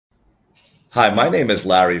Hi, my name is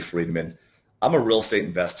Larry Friedman. I'm a real estate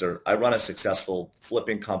investor. I run a successful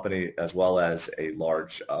flipping company as well as a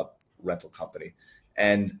large rental company.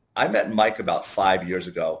 And I met Mike about 5 years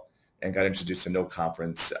ago and got introduced to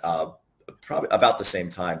Noteconference probably about the same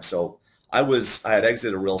time. So I had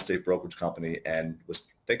exited a real estate brokerage company and was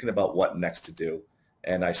thinking about what next to do.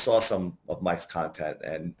 And I saw some of Mike's content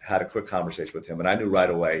and had a quick conversation with him. And I knew right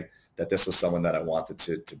away that this was someone that I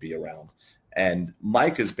wanted to be around. And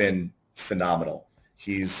Mike has been phenomenal.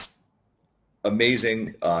 He's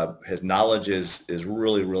amazing. His knowledge is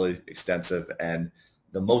really, really extensive. And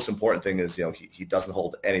the most important thing is, he doesn't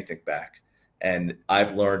hold anything back. And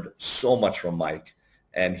I've learned so much from Mike.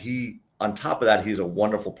 And on top of that, he's a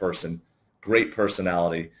wonderful person, great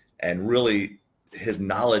personality, and really his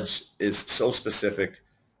knowledge is so specific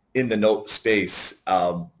in the note space.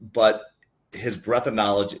 But his breadth of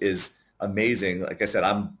knowledge is amazing. Like I said,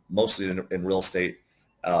 I'm mostly in real estate,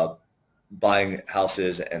 uh, buying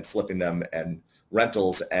houses and flipping them and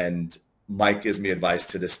rentals. And Mike gives me advice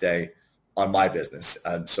to this day on my business.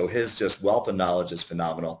 So his just wealth of knowledge is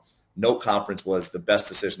phenomenal. No Conference was the best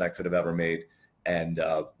decision I could have ever made. And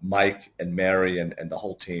Mike and Mary and the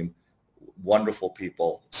whole team, wonderful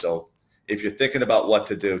people. So if you're thinking about what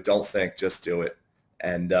to do, don't think, just do it.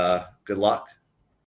 And good luck.